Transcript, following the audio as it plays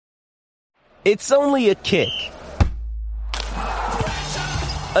It's only a kick,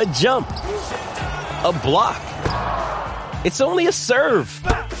 a jump, a block. It's only a serve.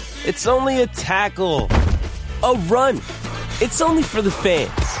 It's only a tackle, a run. It's only for the fans.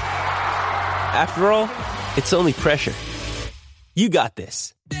 After all, it's only pressure. You got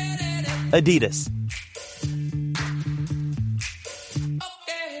this. Adidas.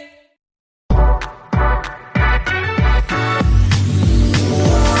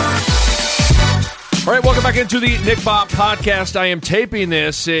 All right, welcome back into the Nick Bob podcast. I am taping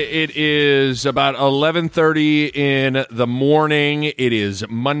this. It is about 11:30 in the morning. It is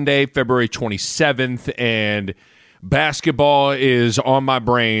Monday, February 27th, and basketball is on my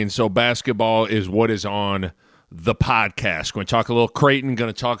brain, so basketball is what is on the podcast. Going to talk a little Creighton,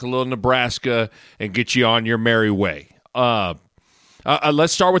 going to talk a little Nebraska, and get you on your merry way.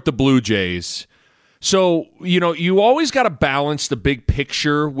 Let's start with the Blue Jays. So, you always got to balance the big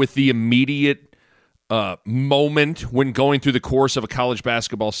picture with the immediate moment when going through the course of a college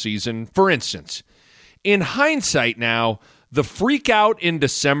basketball season. For instance, in hindsight now, the freak out in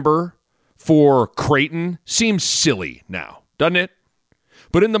December for Creighton seems silly now, doesn't it?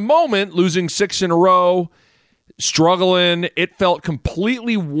 But in the moment, losing 6 in a row, struggling, it felt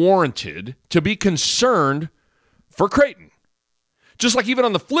completely warranted to be concerned for Creighton. Just like even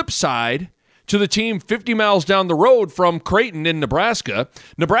on the flip side, to the team 50 miles down the road from Creighton in Nebraska,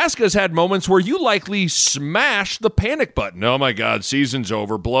 Nebraska has had moments where you likely smash the panic button. Oh, my God, season's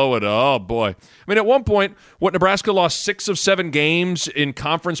over. Blow it. Oh, boy. I mean, at one point, Nebraska lost 6 of 7 games in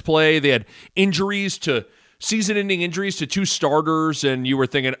conference play. They had season-ending injuries to 2 starters, and you were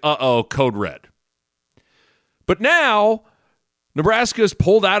thinking, uh-oh, code red. But now, Nebraska's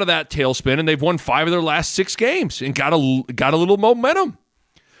pulled out of that tailspin, and they've won 5 of their last 6 games and got a little momentum.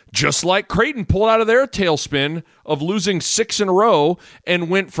 Just like Creighton pulled out of their tailspin of losing 6 in a row and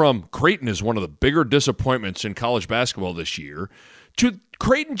went from Creighton is one of the bigger disappointments in college basketball this year to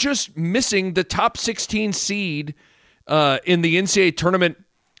Creighton just missing the top 16 seed in the NCAA tournament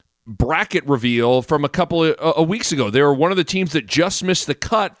bracket reveal from a couple of weeks ago. They were one of the teams that just missed the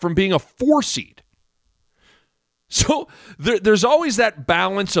cut from being a 4 seed. So there's always that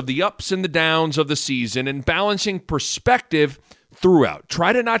balance of the ups and the downs of the season and balancing perspective throughout.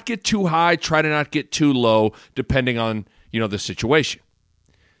 Try to not get too high, try to not get too low, depending on, the situation.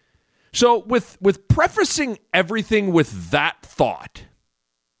 So with prefacing everything with that thought,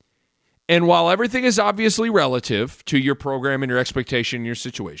 and while everything is obviously relative to your program and your expectation and your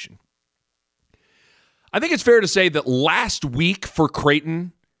situation, I think it's fair to say that last week for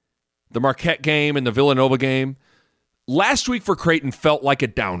Creighton, the Marquette game and the Villanova game, last week for Creighton felt like a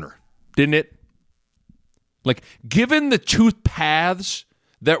downer, didn't it? Like, given the 2 paths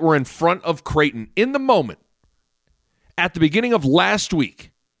that were in front of Creighton in the moment, at the beginning of last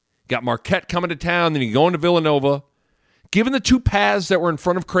week, got Marquette coming to town, then you go into Villanova. Given the 2 paths that were in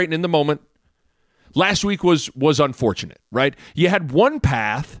front of Creighton in the moment, last week was unfortunate, right? You had one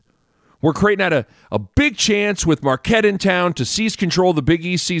path where Creighton had a big chance with Marquette in town to seize control of the Big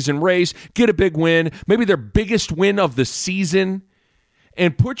East season race, get a big win, maybe their biggest win of the season,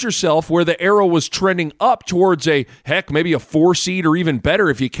 and put yourself where the arrow was trending up towards maybe a 4 seed or even better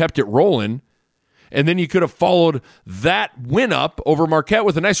if you kept it rolling. And then you could have followed that win up over Marquette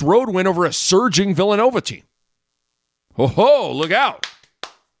with a nice road win over a surging Villanova team. Oh, look out.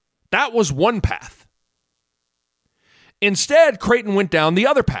 That was one path. Instead, Creighton went down the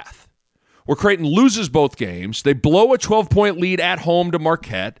other path, where Creighton loses both games. They blow a 12-point lead at home to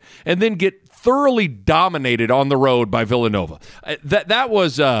Marquette and then get thoroughly dominated on the road by Villanova. That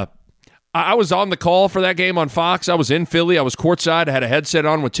was I was on the call for that game on Fox. I was in Philly. I was courtside. I had a headset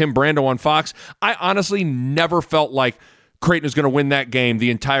on with Tim Brando on Fox. I honestly never felt like Creighton was going to win that game the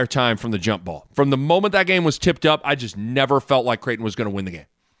entire time from the jump ball. From the moment that game was tipped up, I just never felt like Creighton was going to win the game.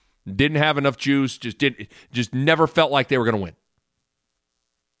 Didn't have enough juice. Just never felt like they were going to win.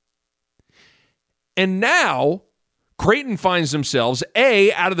 And now Creighton finds themselves,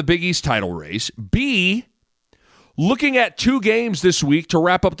 A, out of the Big East title race, B, looking at 2 games this week to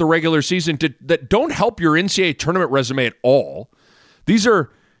wrap up the regular season that don't help your NCAA tournament resume at all. These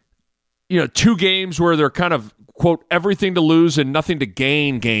are, 2 games where they're kind of, quote, everything to lose and nothing to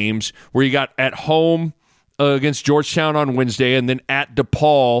gain games, where you got at home against Georgetown on Wednesday and then at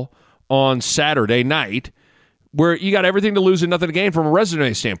DePaul on Saturday night, where you got everything to lose and nothing to gain from a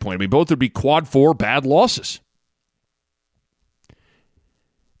resume standpoint. I mean, both would be quad 4 bad losses.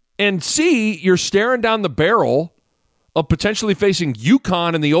 And C, you're staring down the barrel of potentially facing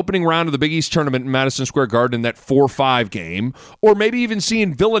UConn in the opening round of the Big East tournament in Madison Square Garden in that 4-5 game, or maybe even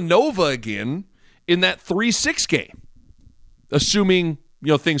seeing Villanova again in that 3-6 game, assuming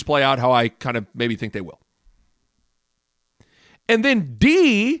things play out how I kind of maybe think they will. And then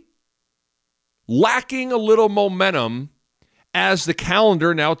D, lacking a little momentum as the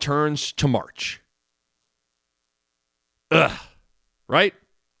calendar now turns to March. Right?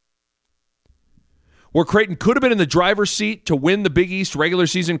 Where Creighton could have been in the driver's seat to win the Big East regular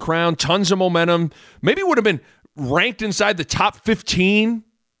season crown, tons of momentum, maybe would have been ranked inside the top 15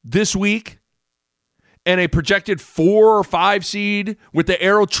 this week, and a projected 4 or 5 seed with the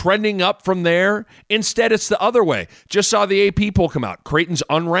arrow trending up from there. Instead, it's the other way. Just saw the AP poll come out. Creighton's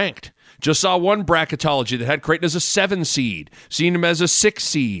unranked. Just saw one bracketology that had Creighton as a 7 seed, seen him as a 6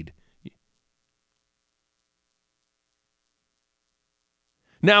 seed.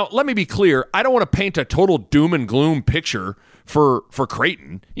 Now, let me be clear. I don't want to paint a total doom and gloom picture for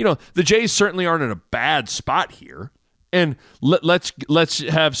Creighton. The Jays certainly aren't in a bad spot here. And let's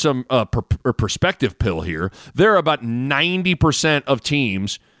have some perspective pill here. There are about 90% of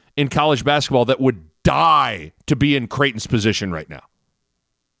teams in college basketball that would die to be in Creighton's position right now.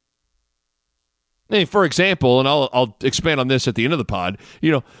 Hey, for example, and I'll expand on this at the end of the pod,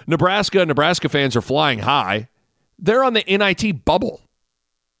 Nebraska fans are flying high. They're on the NIT bubble.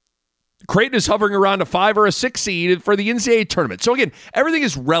 Creighton is hovering around a 5 or a 6 seed for the NCAA tournament. So again, everything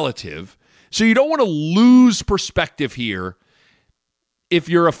is relative. So you don't want to lose perspective here if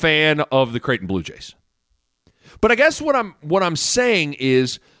you're a fan of the Creighton Blue Jays. But I guess what I'm saying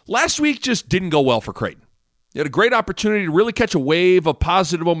is last week just didn't go well for Creighton. You had a great opportunity to really catch a wave of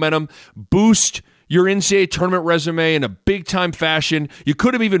positive momentum, boost your NCAA tournament resume in a big-time fashion. You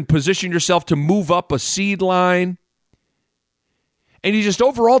could have even positioned yourself to move up a seed line. And you just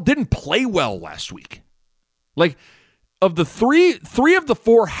overall didn't play well last week. Like, of the three of the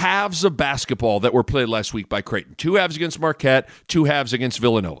 4 halves of basketball that were played last week by Creighton, 2 halves against Marquette, 2 halves against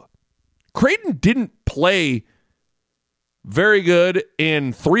Villanova. Creighton didn't play very good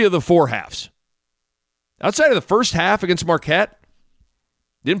in 3 of the 4 halves. Outside of the first half against Marquette,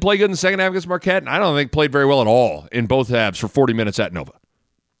 didn't play good in the second half against Marquette, and I don't think played very well at all in both halves for 40 minutes at Nova.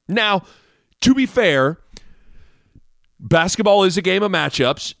 Now, to be fair, basketball is a game of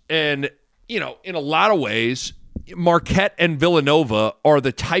matchups, and, in a lot of ways, Marquette and Villanova are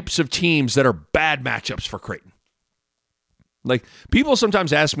the types of teams that are bad matchups for Creighton. Like, people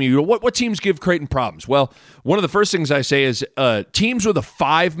sometimes ask me, what teams give Creighton problems? Well, one of the first things I say is teams with a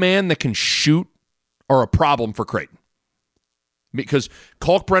 5-man that can shoot are a problem for Creighton. Because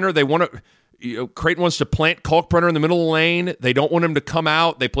Kalkbrenner, Creighton wants to plant Kalkbrenner in the middle of the lane. They don't want him to come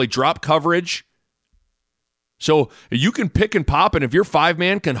out. They play drop coverage. So you can pick and pop, and if your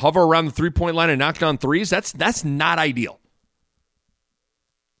 5-man can hover around the three-point line and knock down threes, that's not ideal.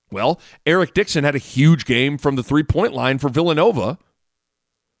 Well, Eric Dixon had a huge game from the three-point line for Villanova.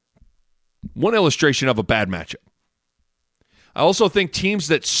 One illustration of a bad matchup. I also think teams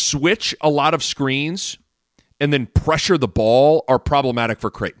that switch a lot of screens and then pressure the ball are problematic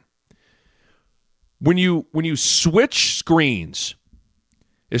for Creighton. When you switch screens,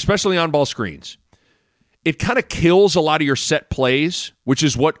 especially on-ball screens, it kind of kills a lot of your set plays, which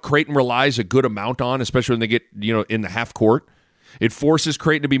is what Creighton relies a good amount on, especially when they get, in the half court. It forces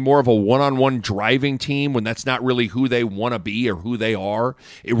Creighton to be more of a one-on-one driving team when that's not really who they want to be or who they are.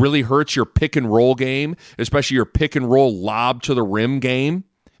 It really hurts your pick-and-roll game, especially your pick-and-roll lob to the rim game.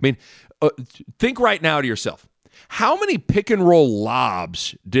 I mean, think right now to yourself. How many pick-and-roll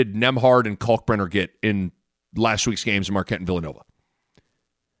lobs did Nembhard and Kalkbrenner get in last week's games in Marquette and Villanova?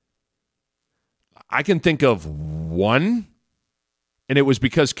 I can think of one, and it was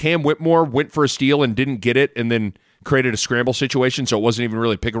because Cam Whitmore went for a steal and didn't get it and then created a scramble situation, so it wasn't even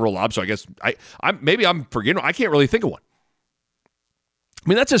really pick-and-roll lob. So I guess maybe I'm forgetting. I can't really think of one. I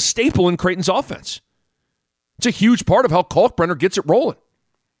mean, that's a staple in Creighton's offense. It's a huge part of how Kalkbrenner gets it rolling.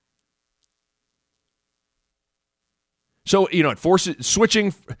 So, it forces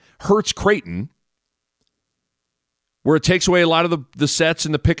switching hurts Creighton, where it takes away a lot of the sets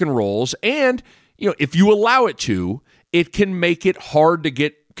and the pick and rolls. And, if you allow it to, it can make it hard to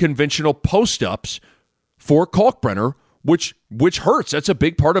get conventional post-ups for Kalkbrenner, which hurts. That's a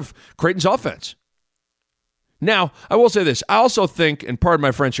big part of Creighton's offense. Now, I will say this. I also think, and pardon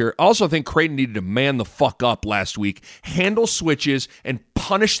my French here, I also think Creighton needed to man the fuck up last week, handle switches, and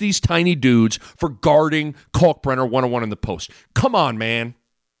punish these tiny dudes for guarding Kalkbrenner one-on-one in the post. Come on, man.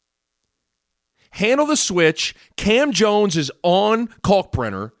 Handle the switch. Cam Jones is on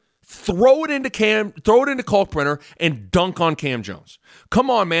Kalkbrenner. Throw it into Kalkbrenner and dunk on Cam Jones. Come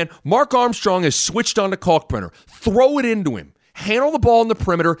on, man. Mark Armstrong has switched onto Kalkbrenner. Throw it into him. Handle the ball in the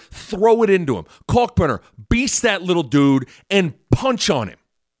perimeter. Throw it into him. Kalkbrenner, beast that little dude and punch on him.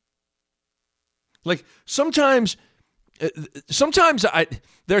 Like, sometimes sometimes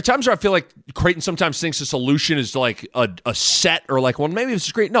there are times where I feel like Creighton sometimes thinks the solution is like a set or like, well, maybe this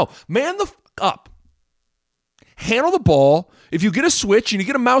is great. No, man the up. Handle the ball. If you get a switch and you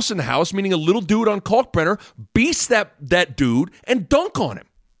get a mouse in the house, meaning a little dude on Kalkbrenner, beast that dude and dunk on him.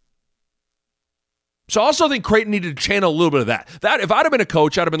 So I also think Creighton needed to channel a little bit of that. That if I'd have been a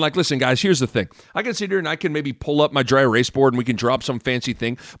coach, I'd have been like, listen, guys, here's the thing. I can sit here and I can maybe pull up my dry erase board and we can drop some fancy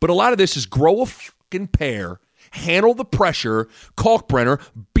thing. But a lot of this is grow a fucking pair, handle the pressure, Kalkbrenner,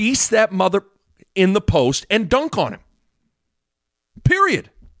 beast that mother in the post, and dunk on him. Period.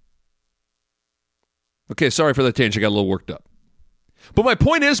 Okay, sorry for that tangent. I got a little worked up. But my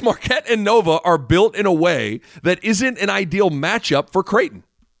point is Marquette and Nova are built in a way that isn't an ideal matchup for Creighton.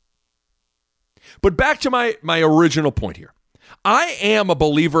 But back to my original point here. I am a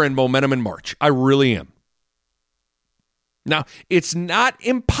believer in momentum in March. I really am. Now, it's not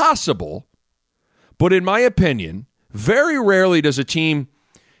impossible, but in my opinion, very rarely does a team,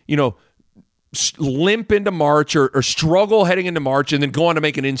 limp into March or struggle heading into March and then go on to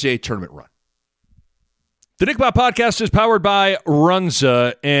make an NCAA tournament run. The Nick Bob Podcast is powered by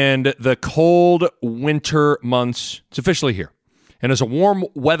Runza and the cold winter months. It's officially here. And as a warm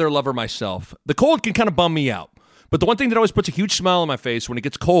weather lover myself, the cold can kind of bum me out. But the one thing that always puts a huge smile on my face when it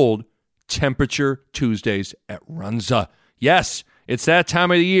gets cold, Temperature Tuesdays at Runza. Yes, it's that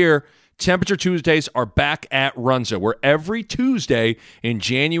time of the year. Temperature Tuesdays are back at Runza, where every Tuesday in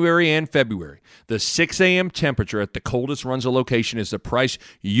January and February, the 6 a.m. temperature at the coldest Runza location is the price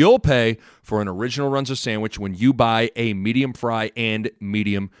you'll pay for an original Runza sandwich when you buy a medium fry and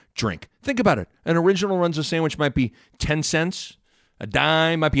medium drink. Think about it. An original Runza sandwich might be 10 cents, a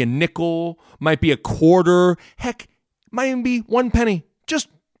dime, might be a nickel, might be a quarter. Heck, might even be 1 penny. Just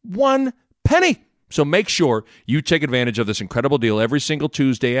 1 penny. So make sure you take advantage of this incredible deal every single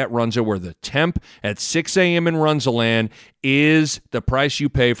Tuesday at Runza, where the temp at 6 a.m. in Runza land is the price you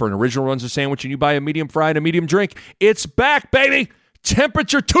pay for an original Runza sandwich and you buy a medium fry and a medium drink. It's back, baby!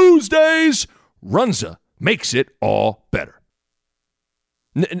 Temperature Tuesdays! Runza makes it all better.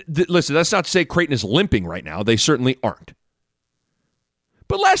 Listen, that's not to say Creighton is limping right now. They certainly aren't.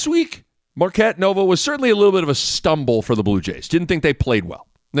 But last week, Marquette Nova was certainly a little bit of a stumble for the Blue Jays. Didn't think they played well.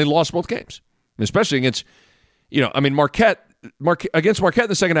 They lost both games. Especially against, Marquette against Marquette in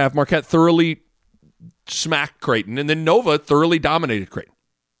the second half, Marquette thoroughly smacked Creighton, and then Nova thoroughly dominated Creighton.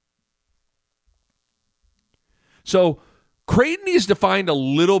 So Creighton needs to find a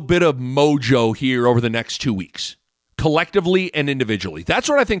little bit of mojo here over the next 2 weeks, collectively and individually. That's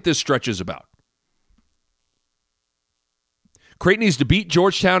what I think this stretch is about. Creighton needs to beat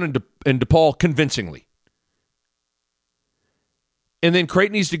Georgetown and DePaul convincingly. And then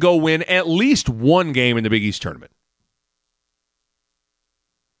Creighton needs to go win at least one game in the Big East tournament.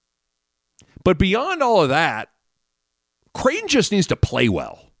 But beyond all of that, Creighton just needs to play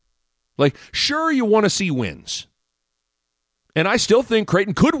well. Like, sure, you want to see wins. And I still think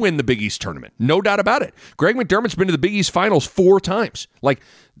Creighton could win the Big East tournament. No doubt about it. Greg McDermott's been to the Big East finals 4 times.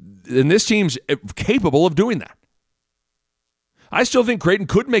 And this team's capable of doing that. I still think Creighton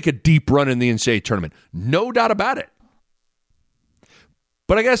could make a deep run in the NCAA tournament. No doubt about it.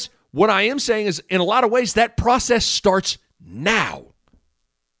 But I guess what I am saying is, in a lot of ways, that process starts now.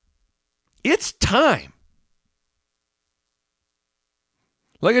 It's time.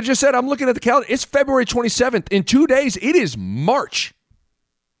 Like I just said, I'm looking at the calendar. It's February 27th. In 2 days, it is March.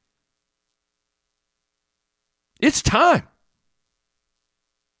 It's time.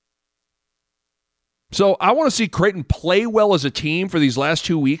 So I want to see Creighton play well as a team for these last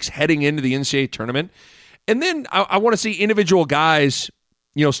 2 weeks heading into the NCAA tournament. And then I want to see individual guys,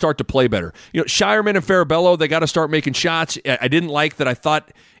 start to play better. Shireman and Farabello, they got to start making shots. I didn't like that. I thought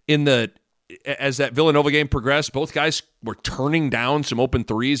as that Villanova game progressed, both guys were turning down some open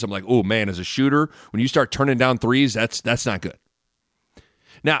threes. I'm like, oh man, as a shooter, when you start turning down threes, that's not good.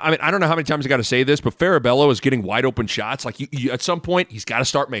 Now, I don't know how many times I got to say this, but Farabello is getting wide open shots. Like you, at some point, he's got to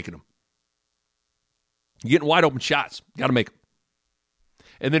start making them. You're getting wide open shots. Got to make them.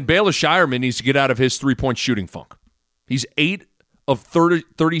 And then Baylor Shireman needs to get out of his three-point shooting funk. He's 8 of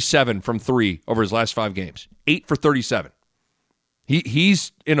 37 from 3 over his last 5 games. 8 for 37.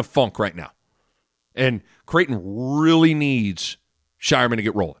 He's in a funk right now. And Creighton really needs Shireman to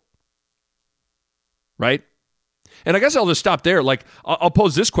get rolling. Right? And I guess I'll just stop there. I'll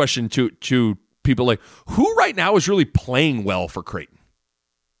pose this question to people who right now is really playing well for Creighton?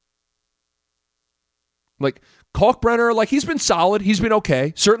 Kalkbrenner, he's been solid. He's been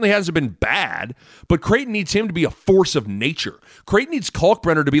okay. Certainly hasn't been bad, but Creighton needs him to be a force of nature. Creighton needs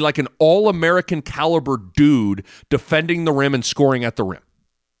Kalkbrenner to be like an all-American caliber dude defending the rim and scoring at the rim.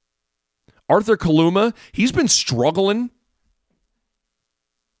 Arthur Kaluma, he's been struggling,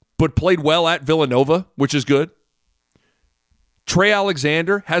 but played well at Villanova, which is good. Trey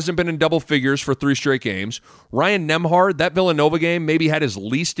Alexander hasn't been in double figures for 3 straight games. Ryan Nembhard, that Villanova game maybe had his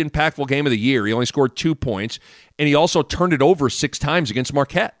least impactful game of the year. He only scored 2 points, and he also turned it over 6 times against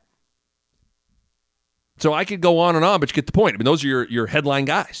Marquette. So I could go on and on, but you get the point. I mean, those are your headline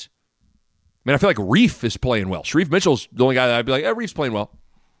guys. I mean, I feel like Reef is playing well. Sharif Mitchell's the only guy that I'd be like, Reef's playing well.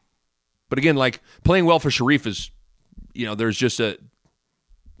 But again, like, playing well for Sharif is, there's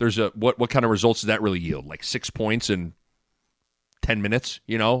what kind of results does that really yield? Like 6 points in 10 minutes,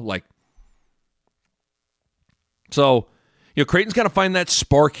 So, Creighton's got to find that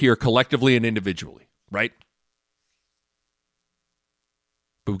spark here collectively and individually, right?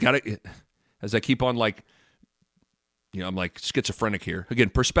 But we've got to, as I keep on I'm like schizophrenic here. Again,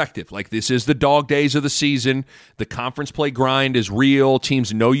 perspective. Like, this is the dog days of the season. The conference play grind is real.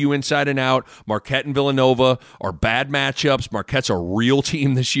 Teams know you inside and out. Marquette and Villanova are bad matchups. Marquette's a real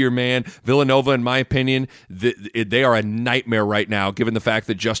team this year, man. Villanova, in my opinion, they are a nightmare right now, given the fact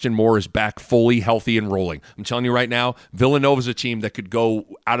that Justin Moore is back fully healthy and rolling. I'm telling you right now, Villanova's a team that could go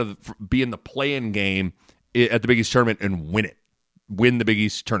be in the play-in game at the Big East tournament and win the Big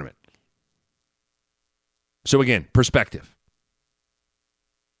East tournament. So again, perspective.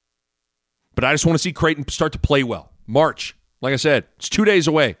 But I just want to see Creighton start to play well. March, like I said, it's 2 days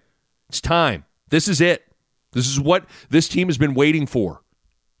away. It's time. This is it. This is what this team has been waiting for.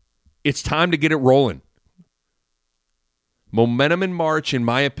 It's time to get it rolling. Momentum in March, in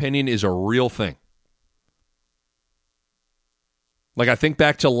my opinion, is a real thing. Like, I think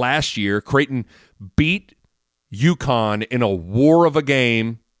back to last year, Creighton beat UConn in a war of a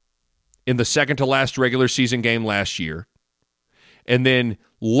game in the second to last regular season game last year, and then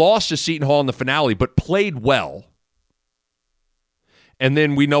lost to Seton Hall in the finale, but played well. And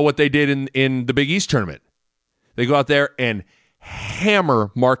then we know what they did in the Big East tournament. They go out there and hammer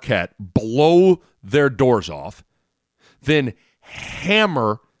Marquette, blow their doors off, then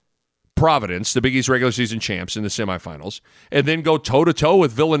hammer Providence, the Big East regular season champs, in the semifinals, and then go toe-to-toe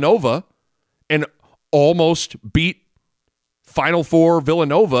with Villanova and almost beat Final Four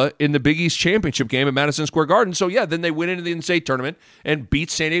Villanova in the Big East championship game at Madison Square Garden. So, yeah, then they went into the in-state tournament and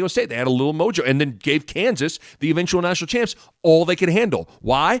beat San Diego State. They had a little mojo and then gave Kansas, the eventual national champs, all they could handle.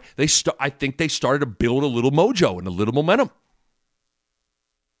 Why? I think they started to build a little mojo and a little momentum.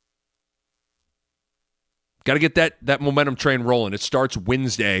 Got to get that momentum train rolling. It starts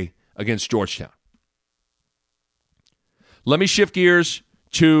Wednesday against Georgetown. Let me shift gears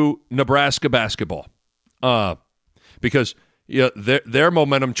to Nebraska basketball. Because their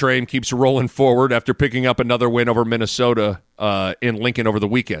momentum train keeps rolling forward after picking up another win over Minnesota in Lincoln over the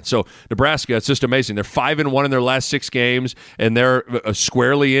weekend. So Nebraska, it's just amazing. They're 5-1 in their last 6 games, and they're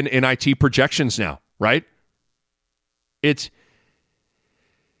squarely in NIT projections now, right? It's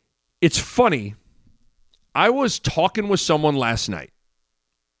funny. I was talking with someone last night,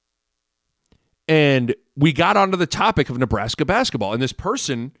 and we got onto the topic of Nebraska basketball, and this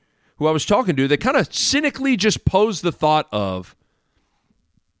person who I was talking to, they kind of cynically just posed the thought of,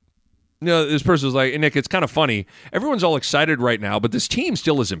 this person was like, hey, Nick, it's kind of funny. Everyone's all excited right now, but this team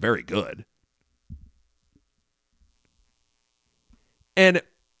still isn't very good. And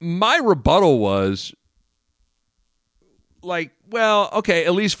my rebuttal was like, well, okay,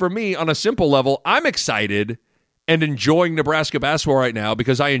 at least for me, on a simple level, I'm excited and enjoying Nebraska basketball right now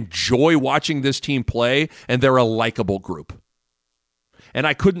because I enjoy watching this team play, and they're a likable group. And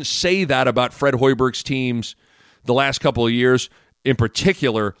I couldn't say that about Fred Hoiberg's teams the last couple of years, in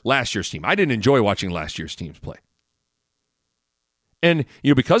particular last year's team. I didn't enjoy watching last year's teams play. And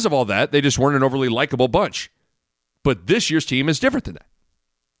because of all that, they just weren't an overly likable bunch. But this year's team is different than that.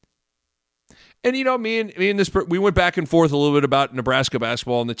 And me and this, we went back and forth a little bit about Nebraska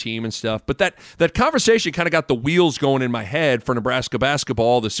basketball and the team and stuff. But that conversation kind of got the wheels going in my head for Nebraska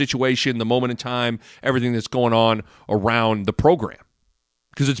basketball, the situation, the moment in time, everything that's going on around the program.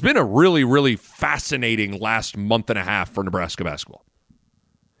 Because it's been a really, really fascinating last month and a half for Nebraska basketball.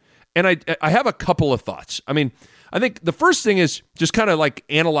 And I have a couple of thoughts. I mean, I think the first thing is just kind of like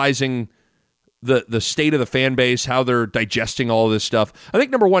analyzing the state of the fan base, how they're digesting all of this stuff. I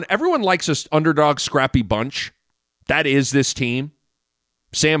think, number one, everyone likes this underdog, scrappy bunch. That is this team.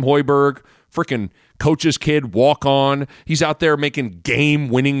 Sam Hoiberg, freaking coach's kid, walk on. He's out there making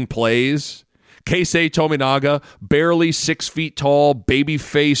game-winning plays. Keisei Tominaga, barely 6 feet tall,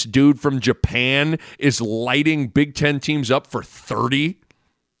 baby-faced dude from Japan, is lighting Big Ten teams up for 30.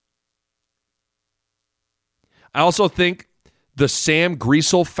 I also think the Sam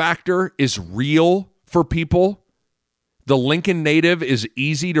Griesel factor is real for people The Lincoln native is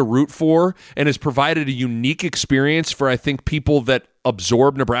easy to root for and has provided a unique experience for, I think, people that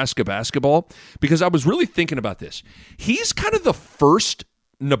absorb Nebraska basketball, because I was really thinking about this. He's kind of the first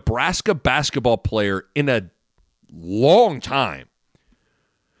Nebraska basketball player in a long time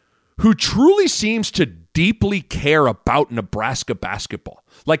who truly seems to deeply care about Nebraska basketball,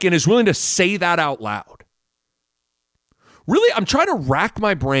 like, and is willing to say that out loud. Really, I'm trying to rack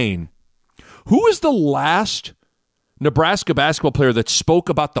my brain. Who is the last Nebraska basketball player that spoke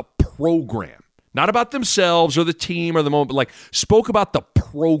about the program, not about themselves or the team or the moment, but like spoke about the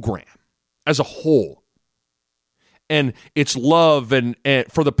program as a whole and its love and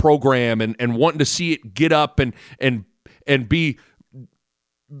for the program and wanting to see it get up and be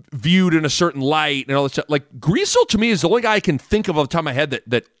viewed in a certain light and all that stuff. Like, Griesel to me is the only guy I can think of off the top of my head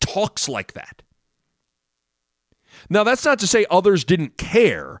that talks like that. Now, that's not to say others didn't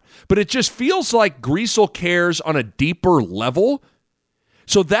care, but it just feels like Griesel cares on a deeper level.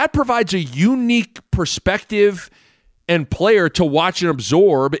 So that provides a unique perspective and player to watch and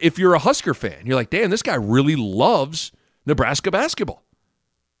absorb if you're a Husker fan. You're like, damn, this guy really loves Nebraska basketball.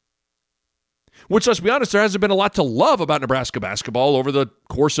 Which, let's be honest, there hasn't been a lot to love about Nebraska basketball over the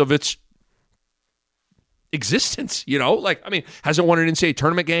course of its existence, you know? Like, I mean, hasn't won an NCAA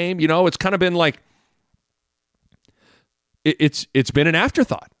tournament game, you know? It's kind of been like, it's been an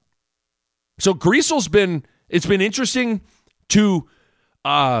afterthought. So Griesel's it's been interesting to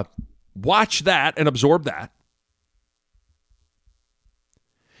watch that and absorb that.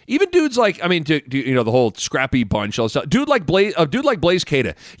 Even dudes like, I mean, you know, the whole scrappy bunch, all stuff. Dude like Blaze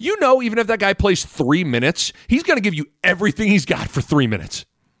Keita, you know, even if that guy plays 3 minutes, he's going to give you everything he's got for 3 minutes.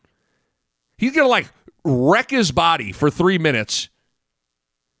 He's going to like wreck his body for 3 minutes,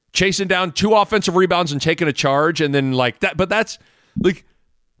 chasing down 2 offensive rebounds and taking a charge, and then like that. But that's like,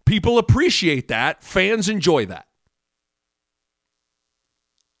 people appreciate that. Fans enjoy that.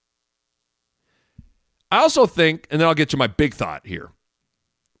 I also think, and then I'll get to my big thought here,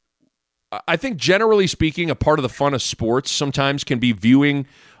 I think generally speaking, a part of the fun of sports sometimes can be viewing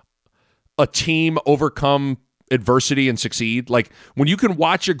a team overcome adversity and succeed. Like when you can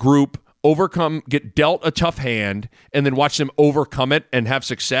watch a group get dealt a tough hand and then watch them overcome it and have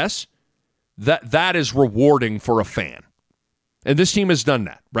success, that is rewarding for a fan. And this team has done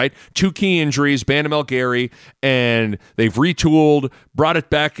that, right? 2 key injuries, Bandamel Gary, and they've retooled, brought it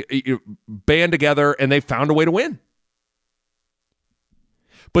back, band together, and they found a way to win.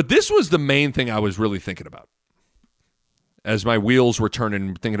 But this was the main thing I was really thinking about as my wheels were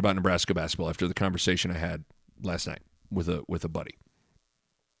turning, thinking about Nebraska basketball after the conversation I had last night with a buddy.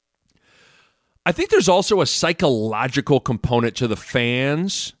 I think there's also a psychological component to the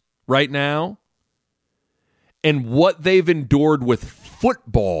fans right now and what they've endured with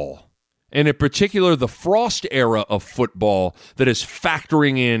football, and in particular the Frost era of football, that is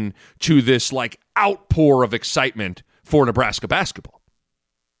factoring in to this like outpour of excitement for Nebraska basketball.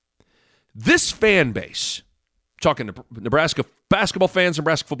 This fan base, talking to Nebraska basketball fans,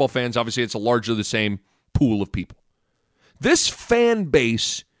 Nebraska football fans, obviously it's a largely the same pool of people. This fan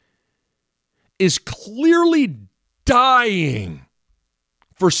base is clearly dying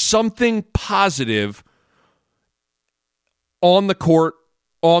for something positive on the court,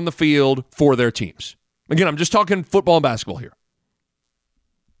 on the field, for their teams. Again, I'm just talking football and basketball here.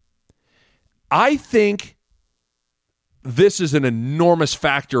 I think this is an enormous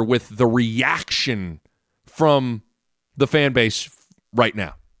factor with the reaction from the fan base right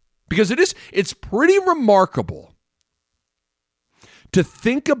now. Because it's pretty remarkable to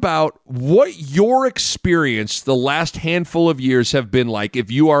think about what your experience the last handful of years have been like if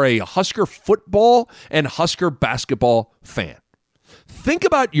you are a Husker football and Husker basketball fan. Think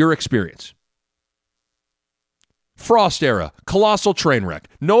about your experience. Frost era, colossal train wreck.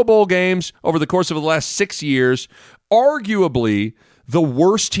 No bowl games over the course of the last 6 years. Arguably the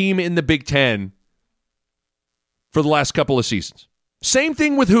worst team in the Big Ten for the last couple of seasons. Same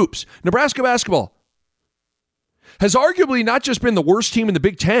thing with hoops. Nebraska basketball has arguably not just been the worst team in the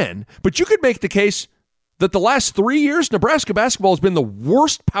Big Ten, but you could make the case that the last 3 years, Nebraska basketball has been the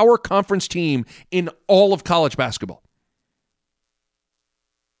worst power conference team in all of college basketball.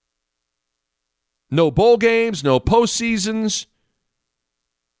 No bowl games, no postseasons.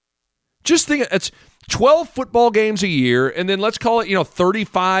 Just think, it's 12 football games a year, and then let's call it,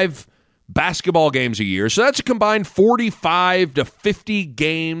 35 basketball games a year. So that's a combined 45 to 50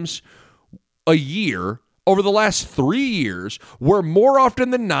 games a year over the last 3 years, where more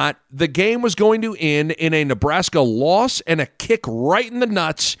often than not, the game was going to end in a Nebraska loss and a kick right in the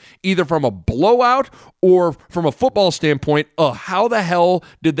nuts, either from a blowout or from a football standpoint, how the hell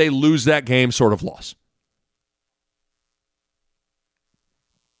did they lose that game sort of loss.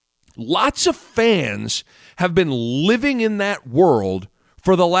 Lots of fans have been living in that world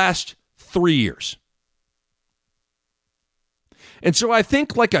for the last 3 years. And so I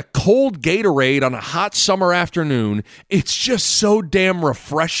think like a cold Gatorade on a hot summer afternoon, it's just so damn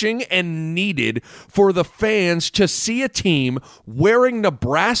refreshing and needed for the fans to see a team wearing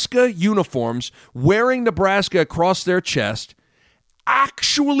Nebraska uniforms, wearing Nebraska across their chest,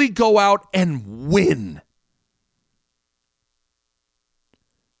 actually go out and win.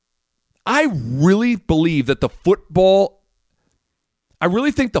 I really believe that I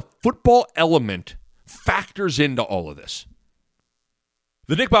really think the football element factors into all of this.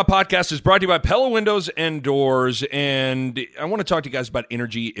 The Nick Bob Podcast is brought to you by Pella Windows and Doors, and I want to talk to you guys about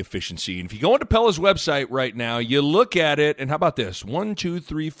energy efficiency. And if you go into Pella's website right now, you look at it, and how about this? 1, 2,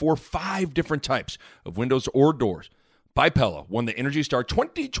 3, 4, 5 different types of windows or doors by Pella won the Energy Star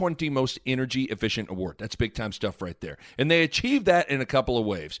 2020 Most Energy Efficient Award. That's big-time stuff right there. And they achieved that in a couple of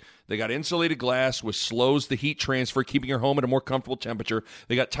ways. They got insulated glass, which slows the heat transfer, keeping your home at a more comfortable temperature.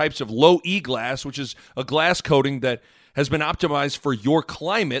 They got types of low-E glass, which is a glass coating that has been optimized for your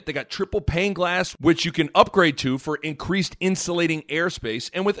climate. They got triple pane glass, which you can upgrade to for increased insulating airspace.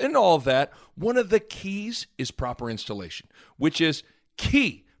 And within all of that, one of the keys is proper installation, which is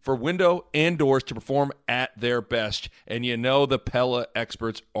key for window and doors to perform at their best. And you know the Pella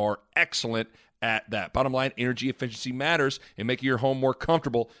experts are excellent at that. Bottom line, energy efficiency matters in making your home more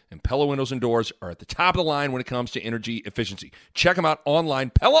comfortable, and Pella windows and doors are at the top of the line when it comes to energy efficiency. Check them out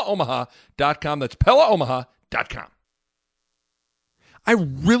online, PellaOmaha.com. That's PellaOmaha.com. I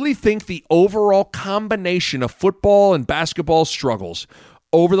really think the overall combination of football and basketball struggles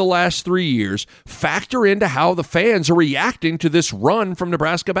over the last 3 years factor into how the fans are reacting to this run from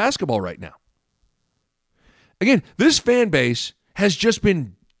Nebraska basketball right now. Again, this fan base has just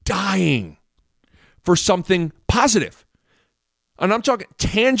been dying for something positive. And I'm talking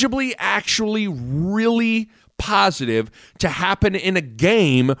tangibly, actually, really positive to happen in a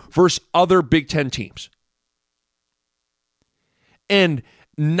game versus other Big Ten teams. And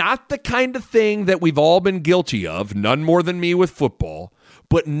not the kind of thing that we've all been guilty of, none more than me with football,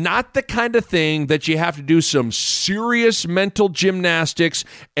 but not the kind of thing that you have to do some serious mental gymnastics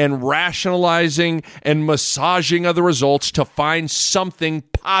and rationalizing and massaging of the results to find something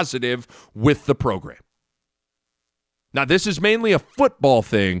positive with the program. Now, this is mainly a football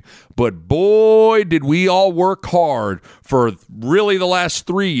thing, but boy, did we all work hard for really the last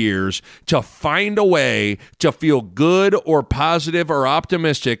 3 years to find a way to feel good or positive or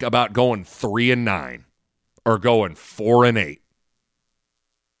optimistic about going 3-9 or going 4-8.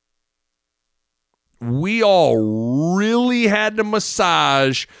 We all really had to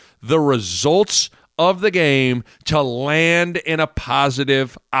massage the results of the game to land in a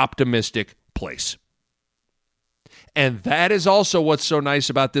positive, optimistic place. And that is also what's so nice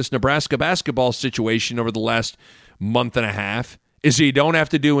about this Nebraska basketball situation over the last month and a half, is that you don't have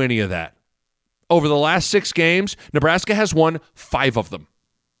to do any of that. Over the last 6 games, Nebraska has won 5 of them.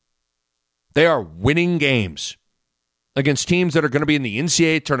 They are winning games against teams that are going to be in the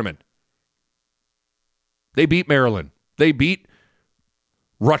NCAA tournament. They beat Maryland. They beat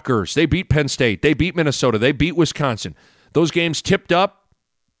Rutgers. They beat Penn State. They beat Minnesota. They beat Wisconsin. Those games tipped up,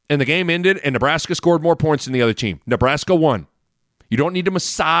 and the game ended, and Nebraska scored more points than the other team. Nebraska won. You don't need to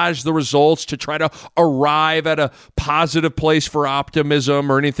massage the results to try to arrive at a positive place for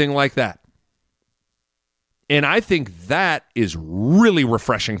optimism or anything like that. And I think that is really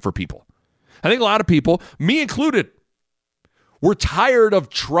refreshing for people. I think a lot of people, me included, we're tired of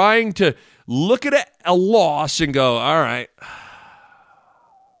trying to look at a loss and go, all right,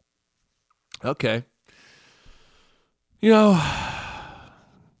 okay.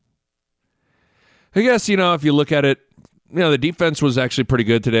 I guess, if you look at it, the defense was actually pretty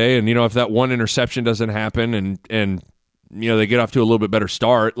good today. And, if that one interception doesn't happen and they get off to a little bit better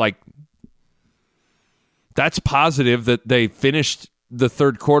start, that's positive that they finished the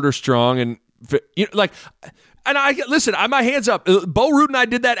third quarter strong. And, my hands up. Bo Root and I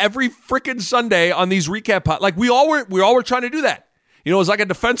did that every freaking Sunday on these recap pods. We all were trying to do that. It was like a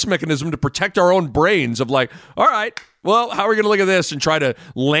defense mechanism to protect our own brains of all right, well, how are we going to look at this and try to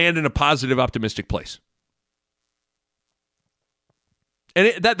land in a positive, optimistic place?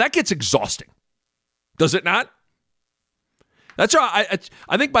 And that gets exhausting. Does it not? That's right.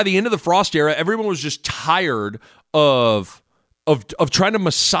 I think by the end of the Frost era, everyone was just tired of trying to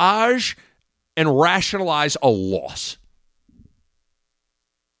massage and rationalize a loss.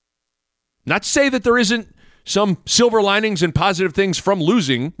 Not to say that there isn't some silver linings and positive things from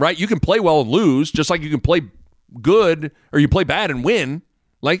losing, right? You can play well and lose, just like you can play good or you play bad and win.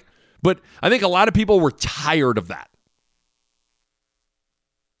 But I think a lot of people were tired of that.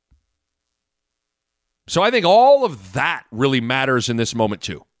 So I think all of that really matters in this moment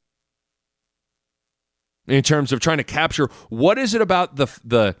too. In terms of trying to capture what is it about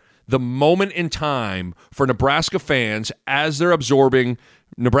the moment in time for Nebraska fans as they're absorbing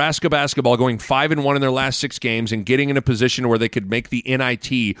Nebraska basketball going 5-1 in their last 6 games and getting in a position where they could make the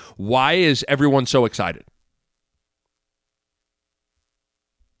NIT. Why is everyone so excited?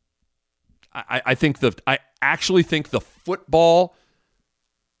 I actually think the football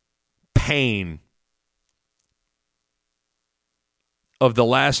pain of the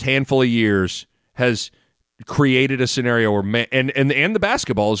last handful of years has created a scenario where and the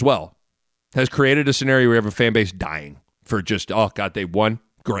basketball as well has created a scenario where you have a fan base dying for just, oh God, they won.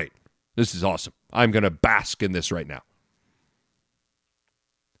 Great. This is awesome. I'm going to bask in this right now.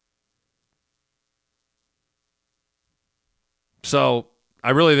 So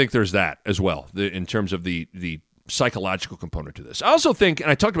I really think there's that as well in terms of the psychological component to this. I also think, and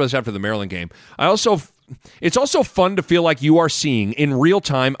I talked about this after the Maryland game, it's also fun to feel like you are seeing in real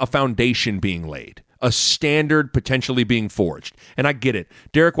time a foundation being laid, a standard potentially being forged. And I get it.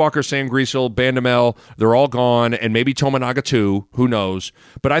 Derek Walker, Sam Griesel, Bandamel, they're all gone, and maybe Tominaga too, who knows.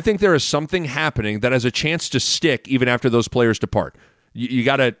 But I think there is something happening that has a chance to stick even after those players depart. You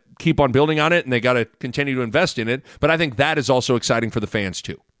got to keep on building on it, and they got to continue to invest in it. But I think that is also exciting for the fans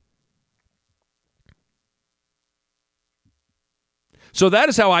too. So that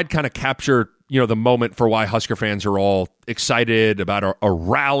is how I'd kind of capture, the moment for why Husker fans are all excited about a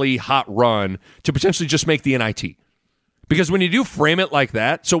rally, hot run to potentially just make the NIT. Because when you do frame it like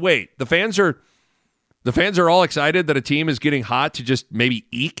that, so wait, the fans are all excited that a team is getting hot to just maybe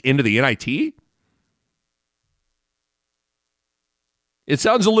eke into the NIT? It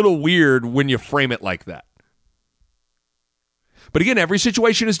sounds a little weird when you frame it like that. But again, every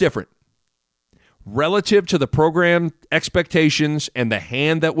situation is different. Relative to the program expectations and the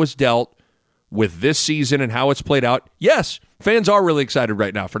hand that was dealt with this season and how it's played out, yes, fans are really excited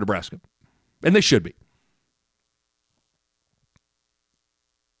right now for Nebraska. And they should be.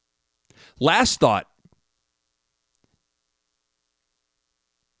 Last thought.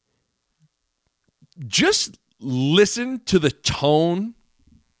 Just listen to the tone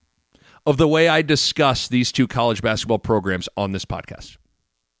of the way I discuss these two college basketball programs on this podcast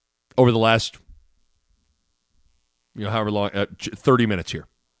over the last, however long, 30 minutes here.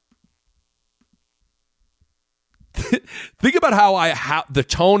 Think about how the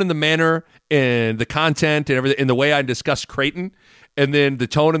tone and the manner and the content and everything, and the way I discuss Creighton, and then the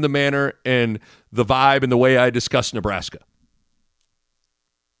tone and the manner and the vibe and the way I discuss Nebraska.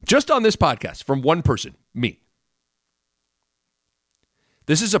 Just on this podcast from one person, me.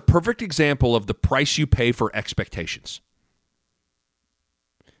 This is a perfect example of the price you pay for expectations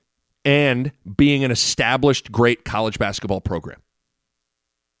and being an established great college basketball program.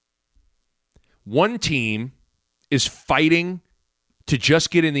 One team is fighting to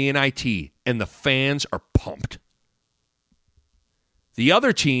just get in the NIT, and the fans are pumped. The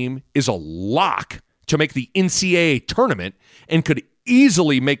other team is a lock to make the NCAA tournament and could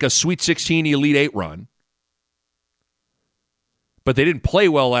easily make a Sweet 16 Elite 8 run. But they didn't play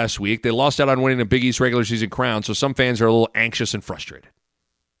well last week. They lost out on winning a Big East regular season crown, so some fans are a little anxious and frustrated.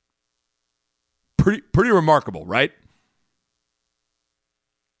 Pretty remarkable, right?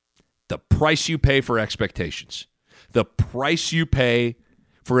 The price you pay for expectations. The price you pay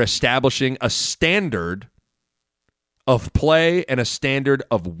for establishing a standard of play and a standard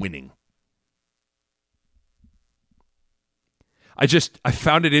of winning. I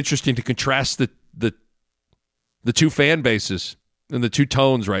found it interesting to contrast the two fan bases and the two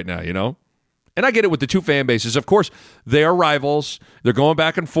tones right now, And I get it with the two fan bases. Of course, they are rivals. They're going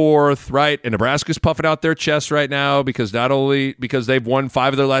back and forth, right? And Nebraska's puffing out their chests right now because not only because they've won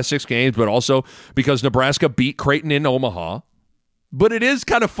 5 of their last 6 games, but also because Nebraska beat Creighton in Omaha. But it is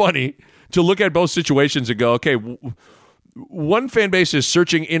kind of funny to look at both situations and go, okay, one fan base is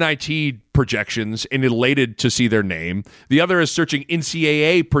searching NIT projections and elated to see their name. The other is searching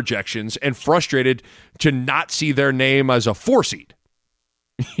NCAA projections and frustrated to not see their name as a 4 seed.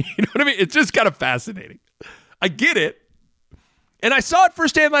 You know what I mean? It's just kind of fascinating. I get it. And I saw it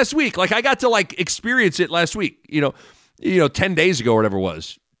firsthand last week. Like, I got to, experience it last week, 10 days ago or whatever it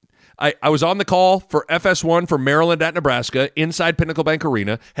was. I was on the call for FS1 for Maryland at Nebraska inside Pinnacle Bank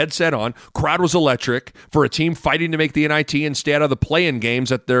Arena, headset on. Crowd was electric for a team fighting to make the NIT and stay out of the play-in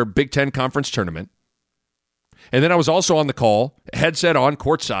games at their Big Ten Conference tournament. And then I was also on the call, headset on,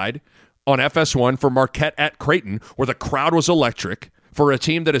 courtside, on FS1 for Marquette at Creighton, where the crowd was electric for a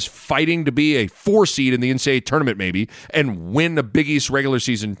team that is fighting to be a 4 seed in the NCAA tournament maybe and win the Big East regular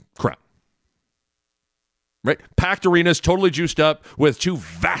season crown. right? Packed arenas, totally juiced up with two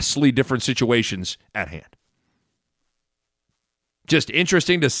vastly different situations at hand. Just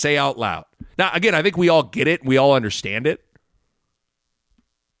interesting to say out loud. Now, again, I think we all get it. We all understand it.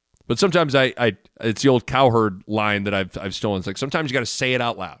 But sometimes it's the old cowherd line that I've stolen. It's like sometimes you got to say it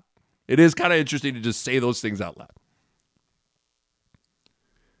out loud. It is kind of interesting to just say those things out loud.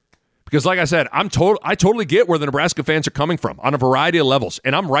 Because like I said, I totally get where the Nebraska fans are coming from on a variety of levels.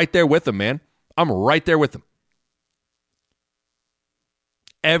 And I'm right there with them, man. I'm right there with them.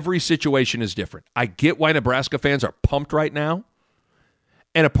 Every situation is different. I get why Nebraska fans are pumped right now.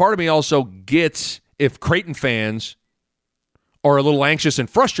 And a part of me also gets if Creighton fans are a little anxious and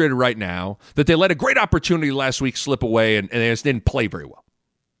frustrated right now that they let a great opportunity last week slip away and they just didn't play very well.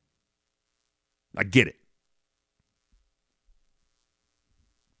 I get it.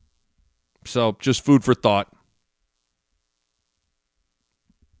 So just food for thought.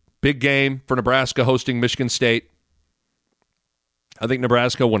 Big game for Nebraska hosting Michigan State. I think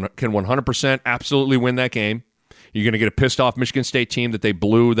Nebraska can 100% absolutely win that game. You're going to get a pissed-off Michigan State team that they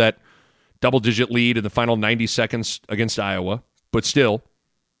blew that double-digit lead in the final 90 seconds against Iowa. But still,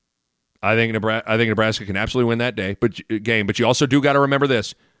 I think Nebraska can absolutely win that game. But you also do got to remember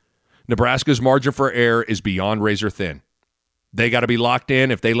this. Nebraska's margin for error is beyond razor thin. They got to be locked in.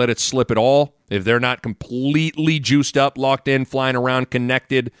 If they let it slip at all, if they're not completely juiced up, locked in, flying around,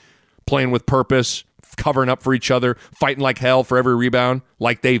 connected, playing with purpose, covering up for each other, fighting like hell for every rebound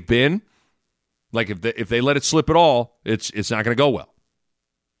like they've been, like if they let it slip at all, it's not going to go well.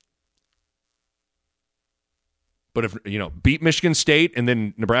 But if, beat Michigan State and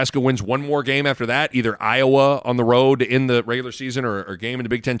then Nebraska wins one more game after that, either Iowa on the road in the regular season or game in the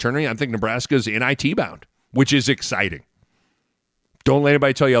Big Ten tournament, I think Nebraska's NIT bound, which is exciting. Don't let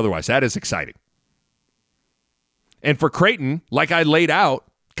anybody tell you otherwise. That is exciting. And for Creighton, like I laid out,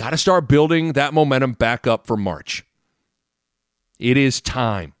 got to start building that momentum back up for March. It is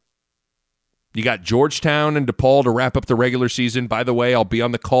time. You got Georgetown and DePaul to wrap up the regular season. By the way, I'll be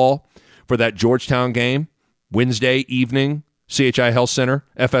on the call for that Georgetown game Wednesday evening, CHI Health Center,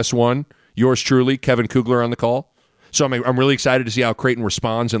 FS1. Yours truly, Kevin Kugler on the call. So I'm really excited to see how Creighton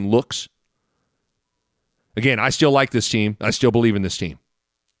responds and looks. Again, I still like this team. I still believe in this team.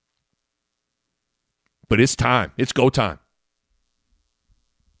 But it's time. It's go time.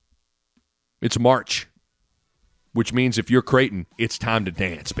 It's March, which means if you're Creighton, it's time to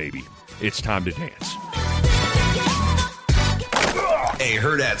dance, baby. It's time to dance. A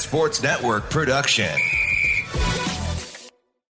Hurrdat Sports Network production.